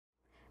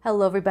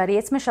Hello everybody,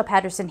 it's Michelle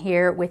Patterson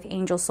here with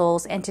Angel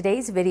Souls, and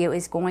today's video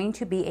is going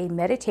to be a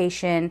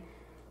meditation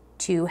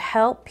to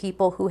help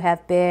people who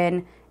have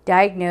been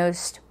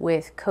diagnosed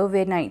with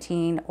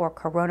COVID-19 or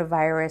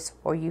coronavirus,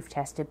 or you've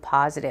tested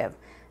positive.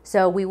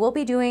 So we will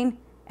be doing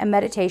a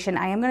meditation.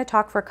 I am going to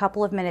talk for a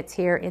couple of minutes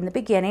here in the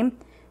beginning.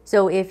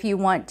 So if you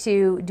want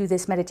to do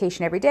this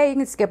meditation every day, you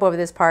can skip over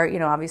this part,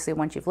 obviously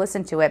once you've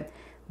listened to it.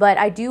 But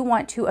I do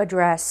want to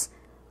address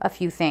a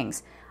few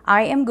things.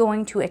 I am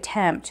going to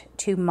attempt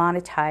to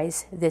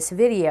monetize this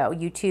video.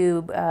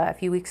 YouTube, a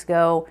few weeks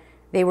ago,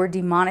 they were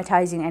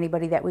demonetizing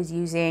anybody that was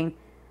using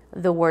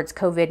the words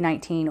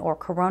COVID-19 or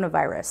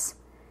coronavirus.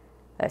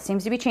 That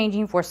seems to be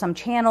changing for some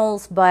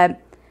channels, but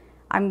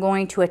I'm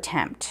going to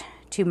attempt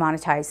to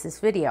monetize this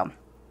video.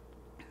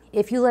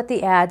 If you let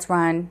the ads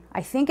run,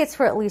 I think it's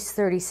for at least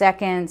 30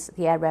 seconds,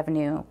 the ad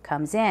revenue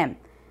comes in.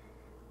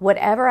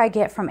 Whatever I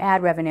get from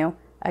ad revenue,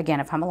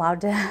 again, if I'm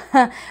allowed to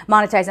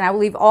monetize, and I will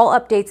leave all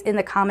updates in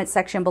the comment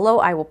section below.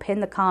 I will pin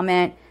the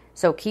comment,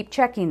 so keep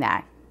checking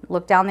that.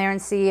 Look down there and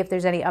see if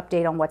there's any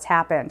update on what's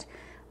happened.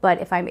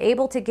 But if I'm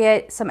able to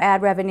get some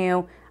ad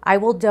revenue, I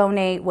will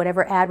donate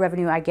whatever ad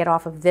revenue I get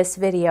off of this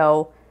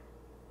video,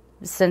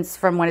 since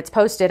from when it's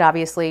posted,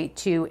 obviously,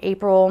 to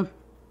April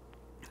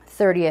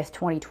 30th,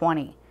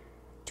 2020,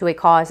 to a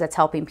cause that's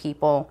helping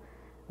people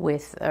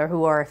with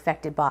who are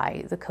affected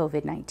by the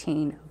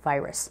COVID-19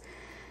 virus.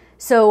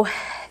 So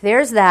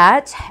there's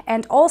that.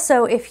 And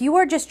also, if you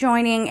are just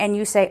joining and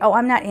you say, oh,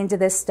 I'm not into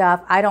this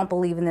stuff, I don't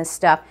believe in this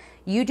stuff,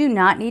 you do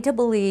not need to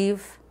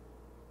believe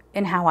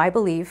in how I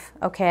believe,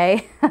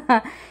 okay?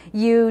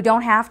 You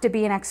don't have to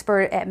be an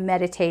expert at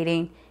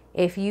meditating.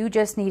 If you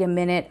just need a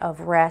minute of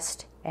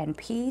rest and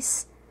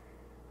peace,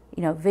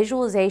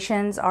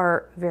 visualizations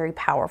are very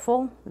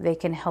powerful. They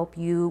can help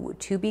you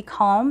to be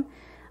calm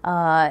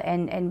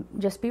and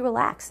just be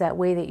relaxed. That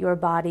way that your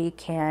body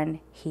can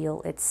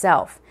heal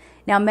itself.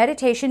 Now,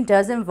 meditation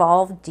does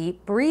involve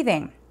deep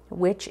breathing,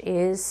 which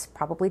is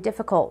probably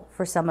difficult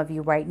for some of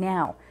you right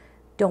now.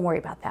 Don't worry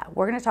about that.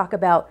 We're going to talk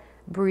about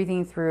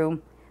breathing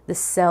through the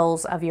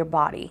cells of your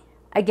body.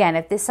 Again,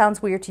 if this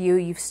sounds weird to you,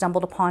 you've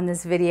stumbled upon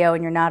this video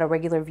and you're not a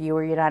regular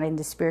viewer, you're not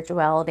into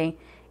spirituality,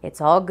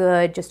 it's all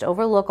good. Just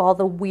overlook all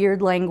the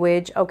weird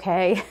language,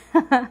 okay?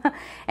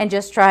 And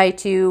just try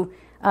to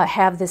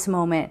have this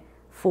moment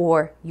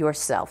for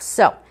yourself.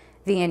 So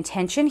the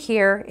intention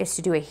here is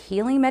to do a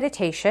healing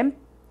meditation.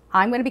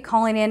 I'm going to be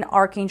calling in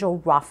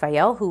Archangel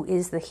Raphael, who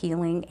is the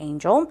healing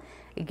angel.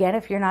 Again,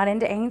 if you're not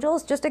into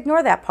angels, just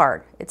ignore that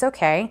part. It's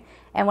okay.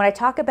 And when I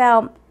talk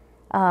about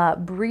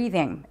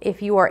breathing,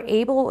 if you are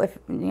able,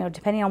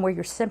 depending on where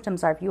your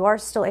symptoms are, if you are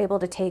still able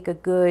to take a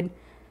good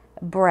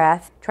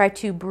breath, try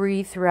to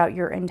breathe throughout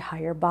your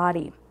entire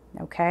body,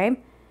 okay?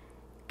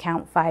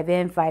 Count 5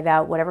 in, 5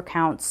 out, whatever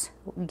counts,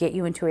 will get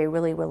you into a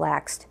really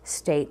relaxed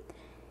state.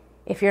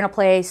 If you're in a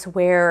place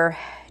where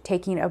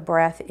taking a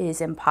breath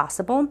is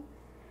impossible,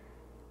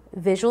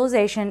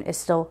 visualization is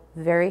still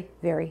very,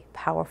 very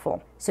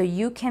powerful. So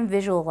you can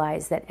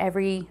visualize that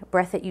every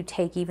breath that you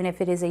take, even if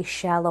it is a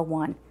shallow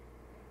one,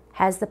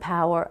 has the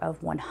power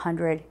of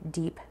 100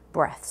 deep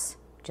breaths.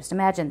 Just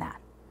imagine that,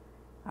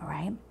 all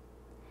right?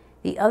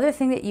 The other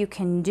thing that you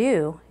can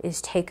do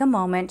is take a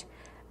moment,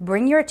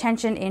 bring your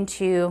attention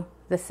into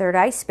the third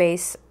eye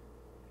space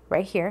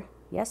right here,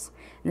 yes,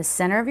 in the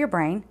center of your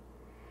brain,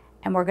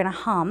 and we're going to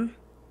hum.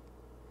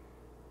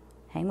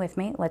 Hang with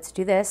me. Let's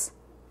do this.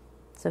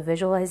 So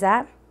visualize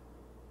that.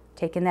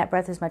 Take in that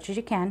breath as much as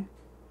you can.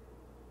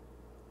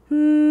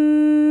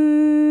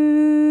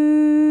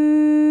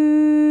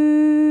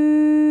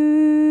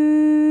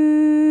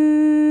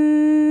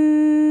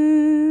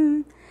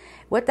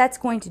 What that's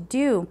going to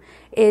do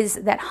is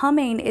that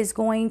humming is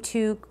going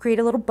to create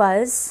a little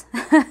buzz.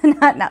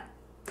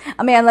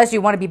 Unless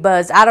you want to be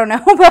buzzed, I don't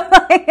know,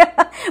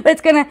 but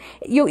it's gonna,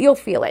 you'll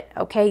feel it,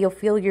 okay? You'll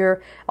feel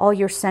all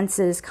your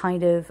senses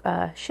kind of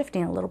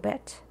shifting a little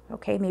bit.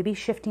 Okay, maybe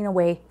shifting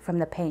away from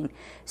the pain.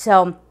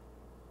 So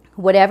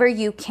whatever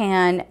you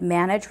can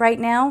manage right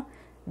now,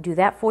 do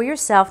that for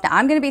yourself. Now,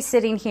 I'm going to be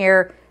sitting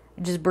here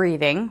just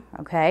breathing,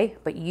 okay?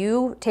 But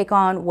you take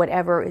on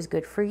whatever is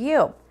good for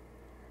you.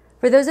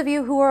 For those of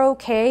you who are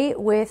okay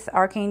with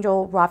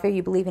Archangel Raphael,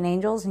 you believe in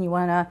angels, and you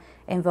want to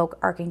invoke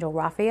Archangel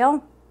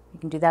Raphael, you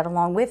can do that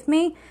along with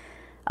me.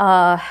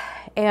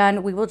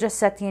 And we will just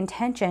set the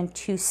intention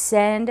to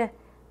send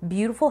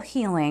beautiful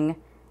healing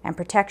and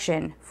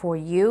protection for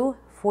you,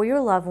 for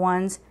your loved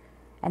ones,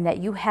 and that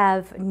you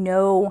have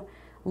no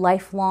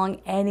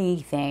lifelong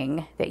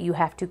anything that you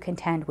have to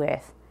contend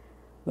with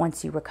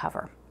once you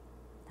recover.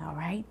 All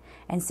right?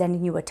 And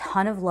sending you a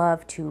ton of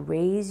love to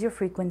raise your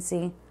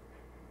frequency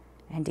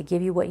and to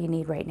give you what you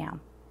need right now.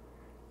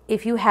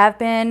 If you have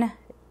been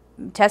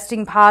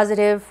testing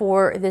positive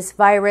for this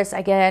virus,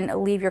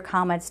 again, leave your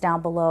comments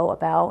down below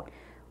about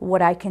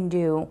what I can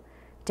do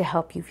to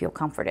help you feel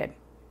comforted.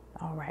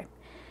 All right.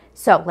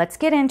 So let's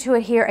get into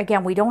it here.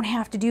 Again, we don't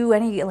have to do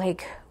any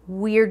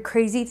weird,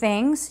 crazy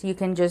things. You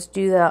can just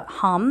do the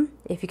hum,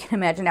 if you can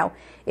imagine. Now,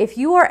 if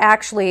you are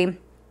actually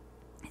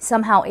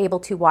somehow able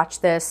to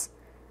watch this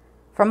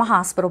from a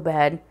hospital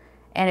bed.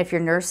 And if your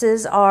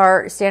nurses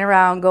are standing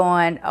around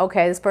going,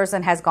 okay, this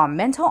person has gone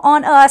mental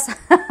on us,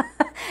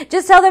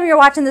 just tell them you're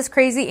watching this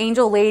crazy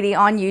angel lady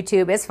on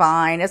YouTube. It's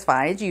fine. It's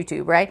fine. It's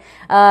YouTube, right?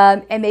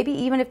 And maybe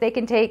even if they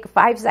can take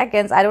 5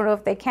 seconds, I don't know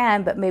if they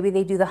can, but maybe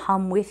they do the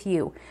hum with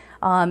you.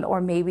 Or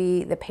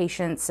maybe the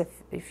patients,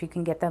 if you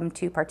can get them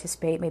to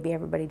participate, maybe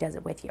everybody does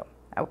it with you.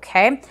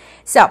 Okay?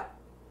 So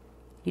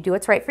you do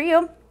what's right for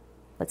you.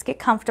 Let's get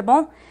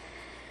comfortable.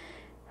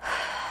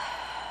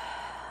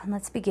 And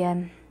let's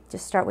begin.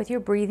 Just start with your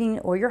breathing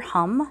or your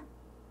hum.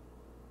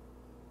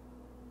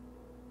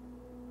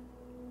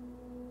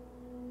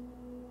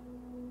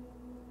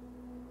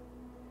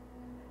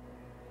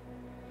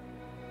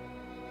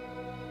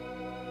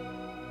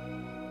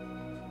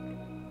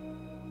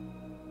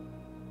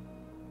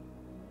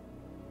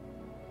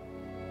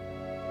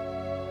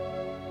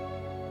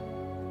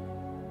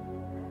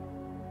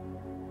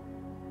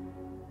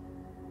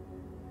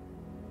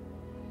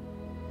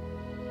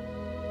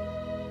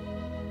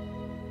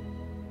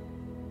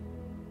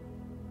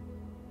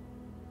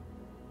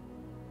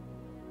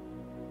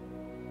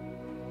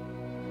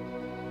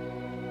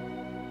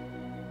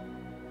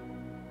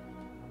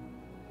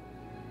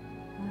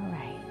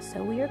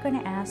 So we are going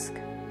to ask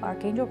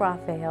Archangel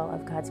Raphael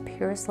of God's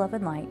purest love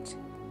and light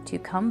to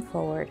come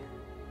forward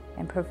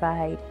and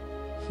provide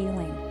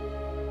healing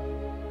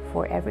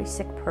for every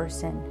sick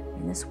person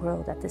in this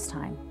world at this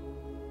time.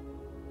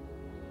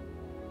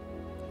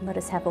 Let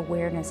us have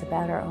awareness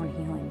about our own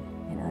healing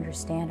and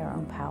understand our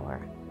own power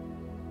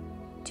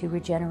to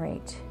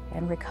regenerate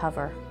and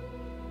recover.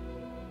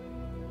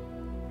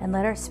 And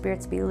let our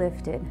spirits be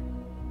lifted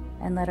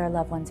and let our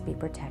loved ones be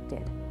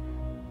protected.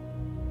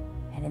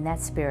 And in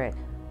that spirit,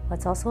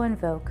 let's also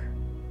invoke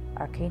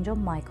Archangel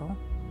Michael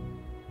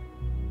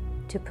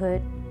to put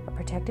a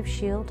protective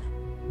shield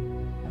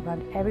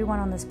around everyone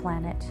on this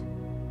planet,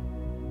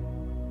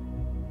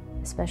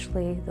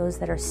 especially those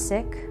that are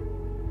sick,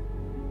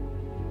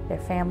 their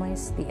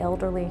families, the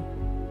elderly,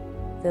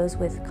 those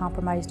with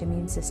compromised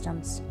immune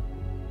systems,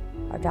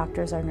 our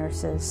doctors, our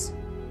nurses,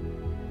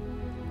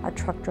 our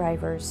truck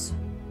drivers,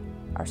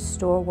 our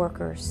store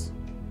workers,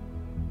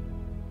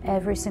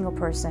 every single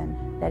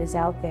person that is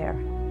out there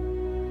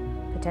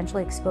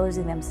potentially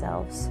exposing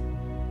themselves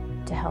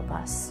to help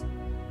us.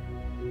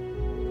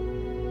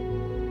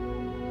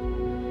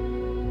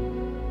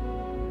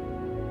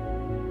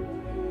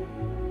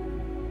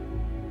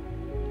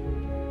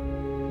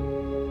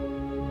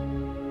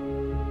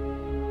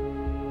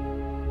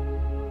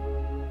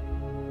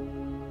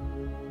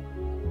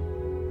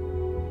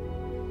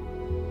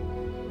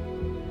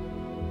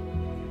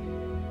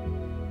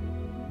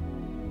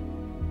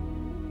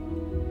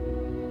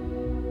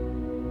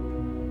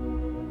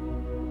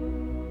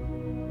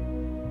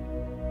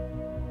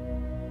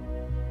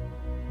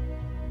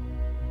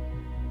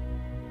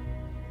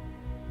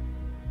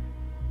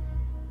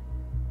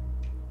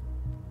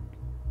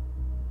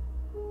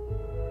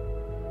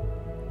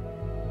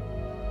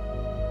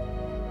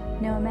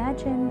 Now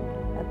imagine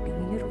a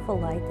beautiful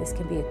light. This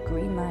can be a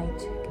green light,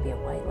 it can be a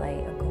white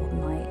light, a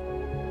golden light,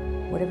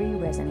 whatever you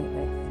resonate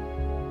with.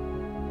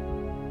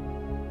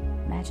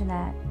 Imagine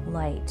that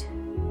light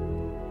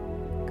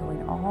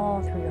going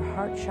all through your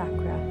heart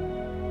chakra,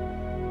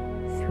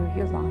 through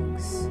your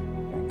lungs,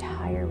 your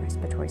entire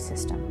respiratory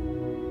system,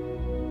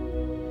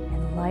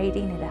 and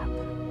lighting it up.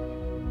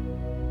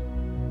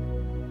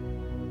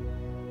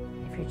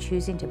 If you're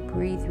choosing to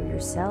breathe through your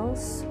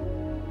cells,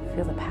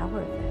 feel the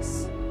power of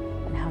this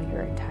and how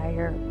your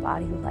entire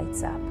body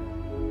lights up.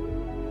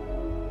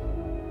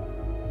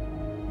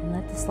 And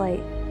let this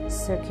light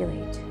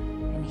circulate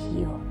and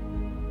heal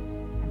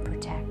and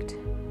protect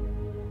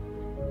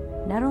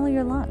not only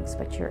your lungs,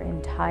 but your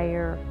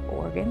entire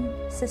organ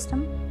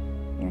system,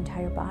 your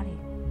entire body.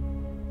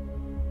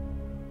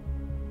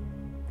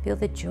 Feel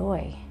the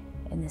joy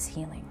in this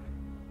healing.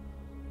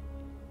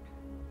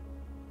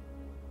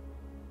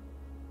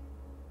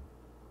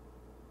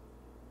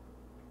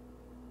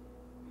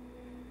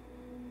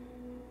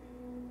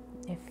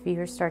 If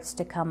fear starts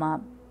to come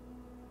up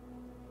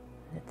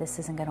that this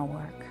isn't going to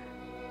work,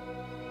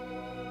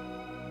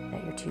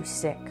 that you're too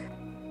sick,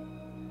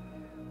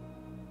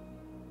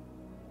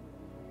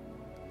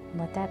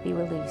 let that be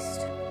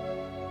released.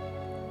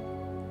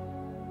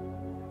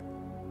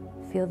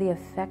 Feel the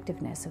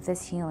effectiveness of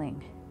this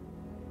healing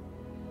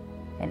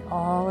in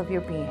all of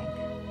your being.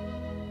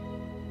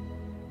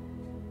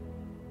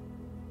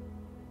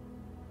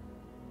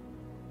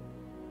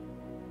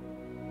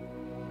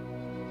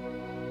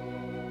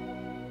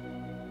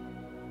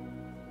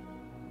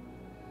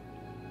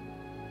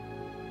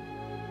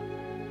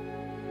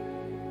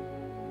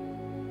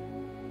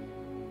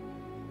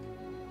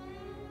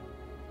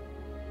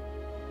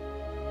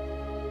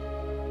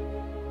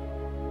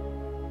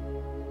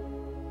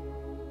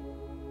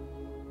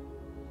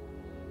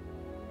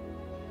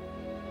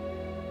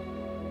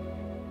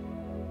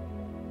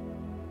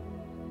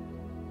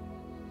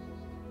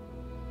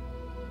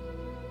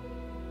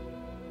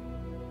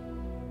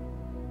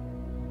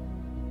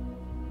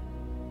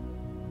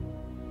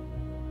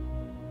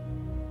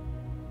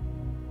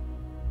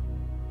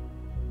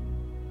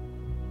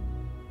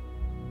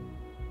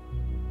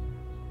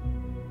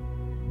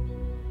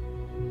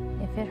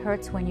 it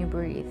hurts when you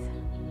breathe,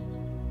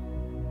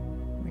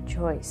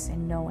 rejoice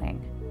in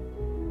knowing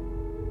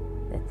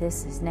that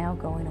this is now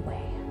going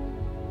away.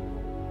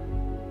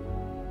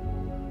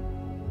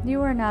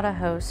 You are not a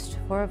host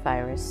for a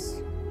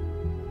virus.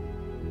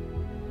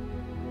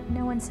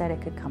 No one said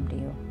it could come to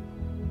you.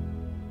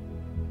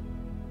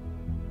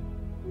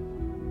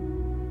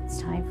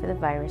 It's time for the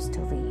virus to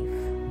leave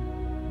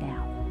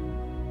now.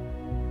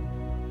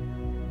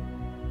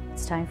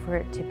 It's time for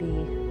it to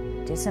be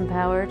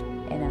disempowered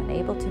and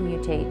unable to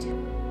mutate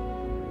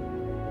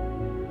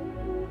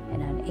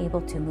and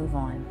unable to move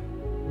on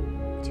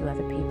to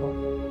other people.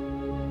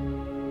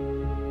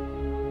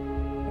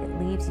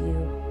 It leaves you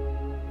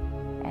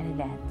and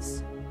it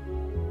ends.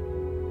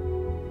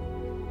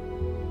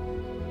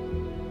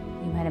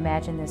 You might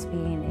imagine this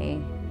being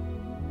a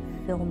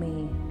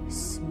filmy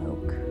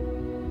smoke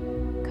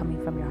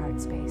coming from your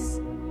heart space.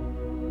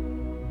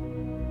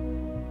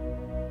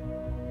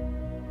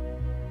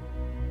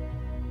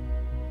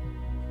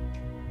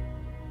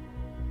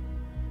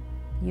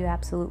 You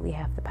absolutely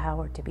have the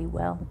power to be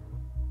well,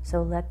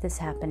 so let this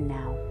happen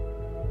now.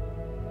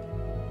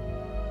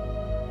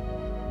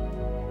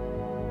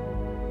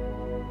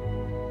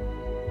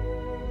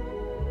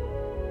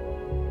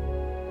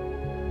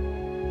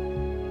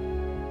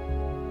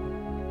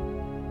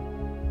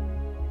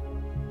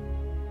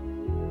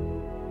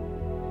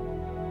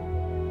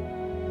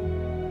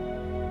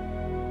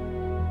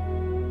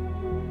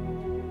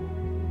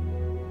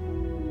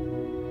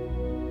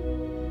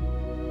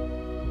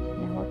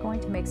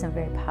 To make some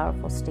very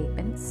powerful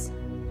statements,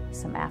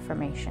 some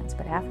affirmations,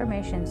 but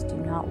affirmations do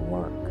not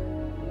work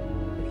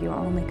if you're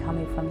only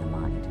coming from the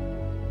mind.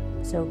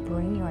 So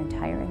bring your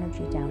entire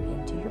energy down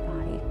into your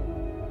body.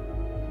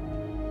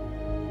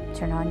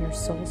 Turn on your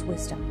soul's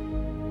wisdom,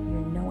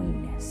 your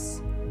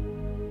knowingness,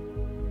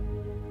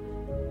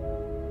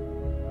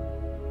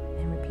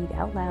 and repeat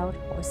out loud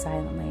or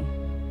silently,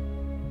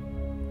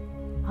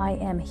 I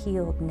am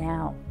healed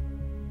now,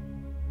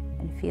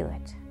 and feel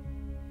it.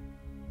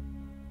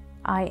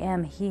 I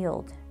am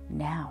healed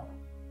now.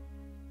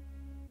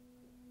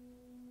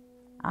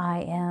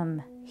 I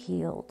am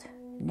healed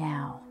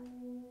now.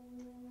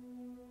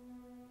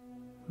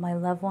 My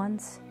loved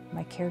ones,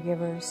 my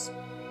caregivers,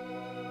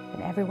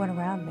 and everyone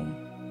around me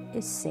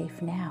is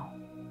safe now.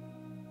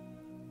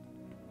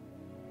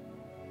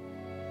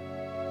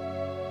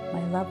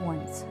 My loved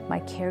ones, my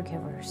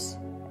caregivers,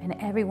 and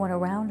everyone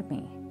around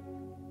me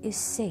is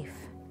safe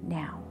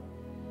now.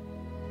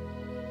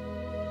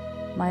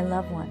 My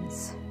loved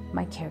ones,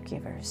 my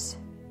caregivers,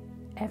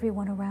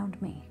 everyone around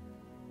me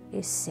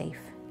is safe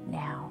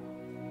now.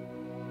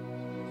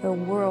 The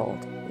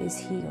world is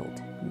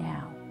healed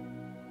now.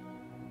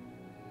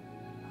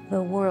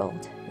 The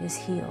world is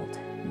healed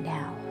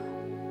now.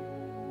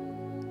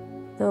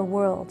 The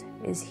world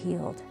is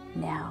healed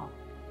now.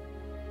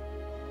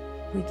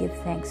 We give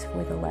thanks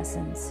for the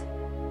lessons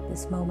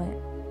this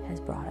moment has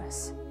brought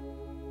us,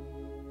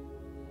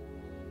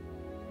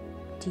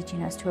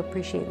 teaching us to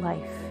appreciate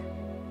life,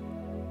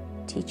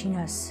 teaching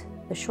us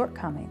the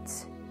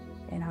shortcomings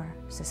in our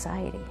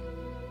society,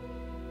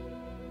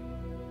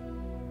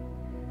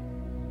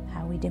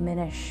 how we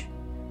diminish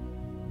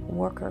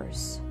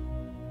workers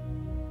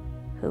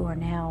who are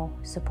now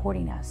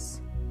supporting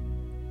us,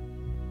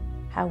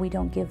 how we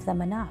don't give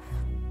them enough.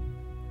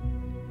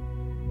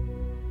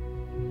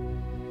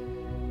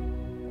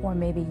 Or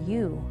maybe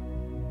you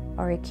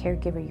are a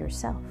caregiver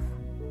yourself,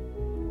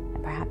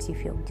 and perhaps you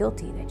feel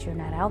guilty that you're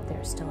not out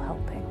there still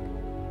helping.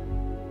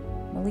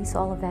 Release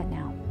all of that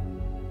now.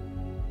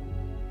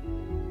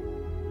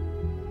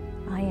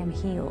 I am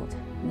healed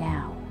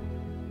now.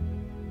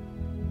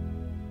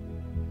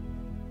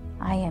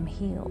 I am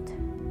healed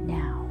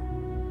now.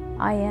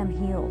 I am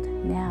healed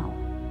now.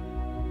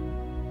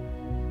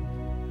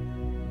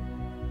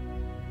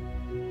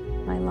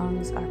 My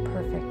lungs are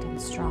perfect and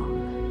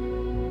strong.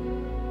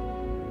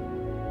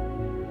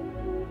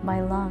 My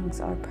lungs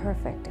are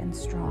perfect and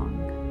strong.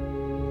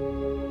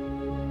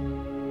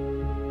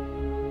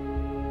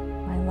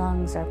 My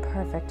lungs are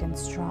perfect and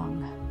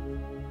strong.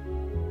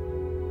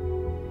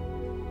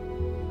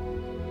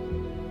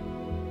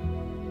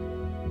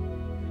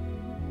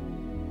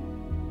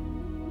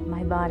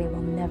 My body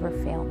will never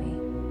fail me.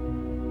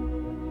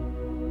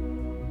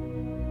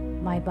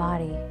 My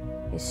body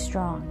is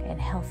strong and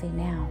healthy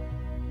now.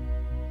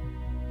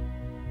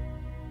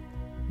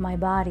 My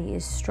body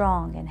is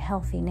strong and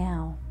healthy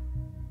now.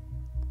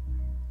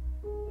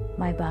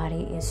 My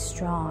body is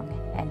strong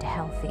and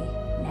healthy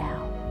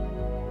now.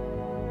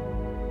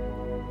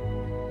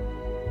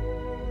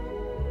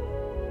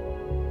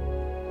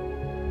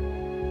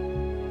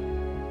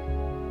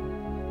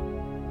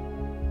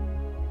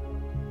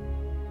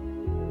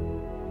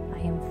 I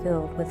am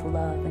filled with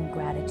love and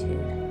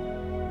gratitude.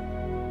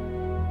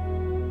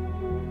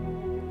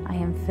 I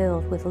am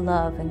filled with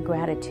love and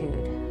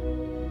gratitude.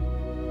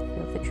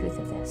 Feel the truth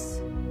of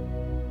this.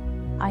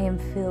 I am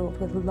filled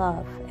with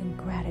love and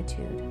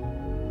gratitude.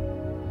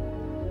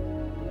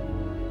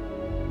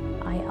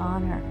 I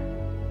honor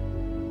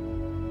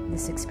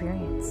this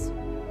experience.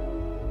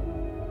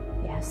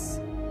 Yes,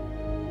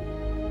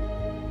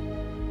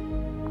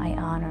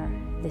 honor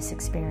this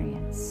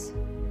experience.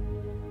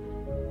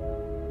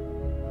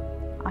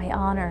 I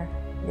honor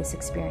this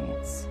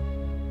experience.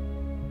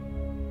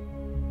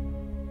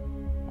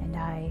 And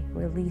I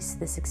release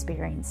this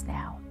experience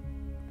now.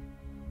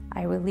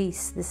 I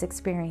release this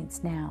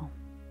experience now.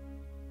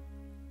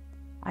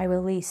 I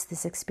release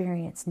this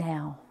experience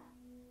now.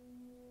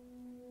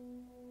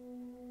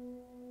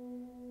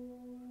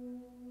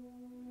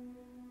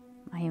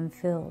 I am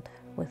filled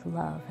with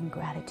love and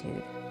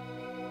gratitude.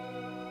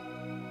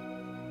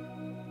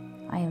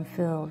 I am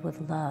filled with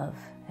love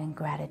and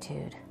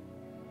gratitude.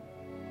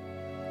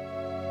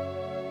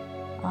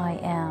 I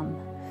am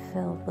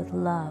filled with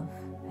love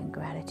and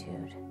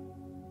gratitude.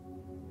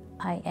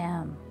 I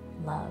am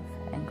love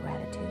and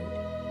gratitude.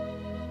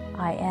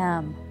 I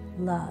am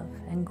love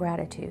and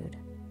gratitude.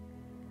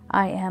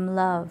 I am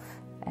love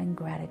and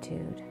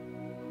gratitude.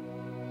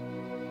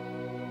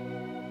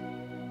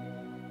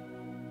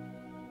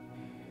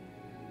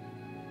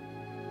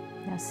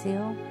 Now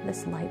seal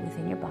this light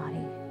within your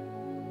body.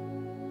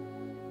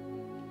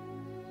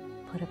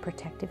 Put a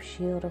protective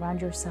shield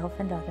around yourself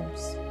and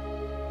others.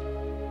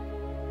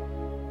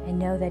 And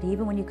know that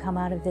even when you come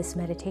out of this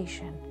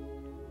meditation,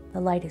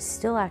 the light is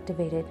still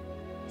activated,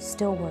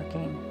 still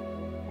working,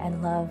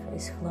 and love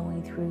is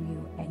flowing through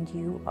you, and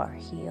you are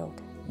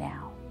healed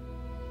now.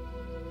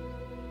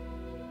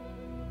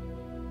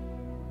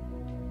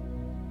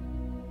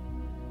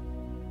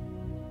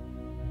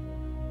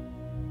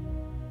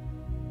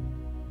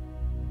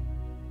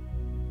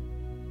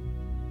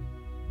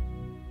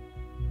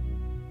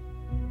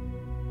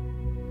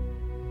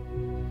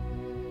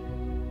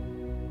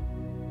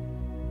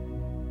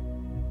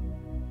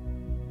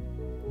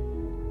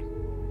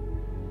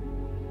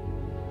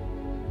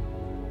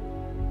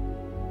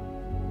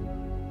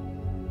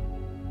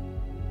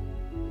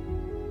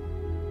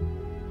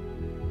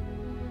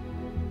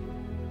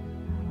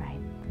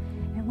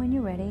 When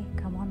you're ready,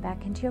 come on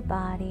back into your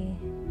body.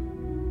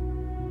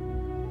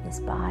 This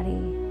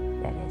body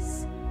that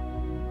is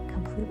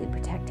completely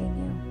protecting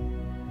you.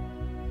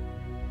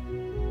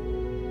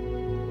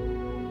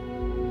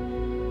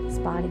 This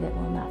body that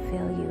will not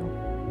fail you.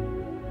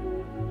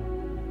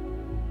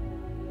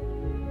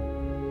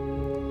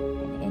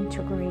 And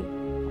integrate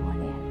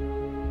on in.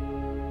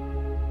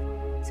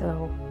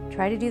 So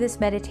try to do this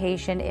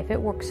meditation. If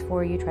it works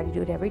for you, try to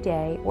do it every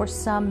day, or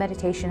some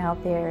meditation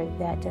out there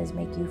that does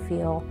make you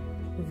feel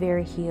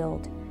very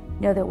healed.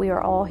 Know that we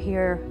are all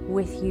here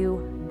with you,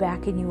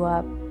 backing you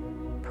up,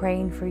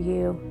 praying for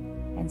you,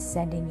 and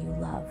sending you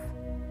love.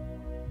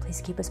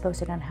 Please keep us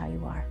posted on how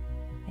you are,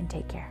 and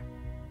take care.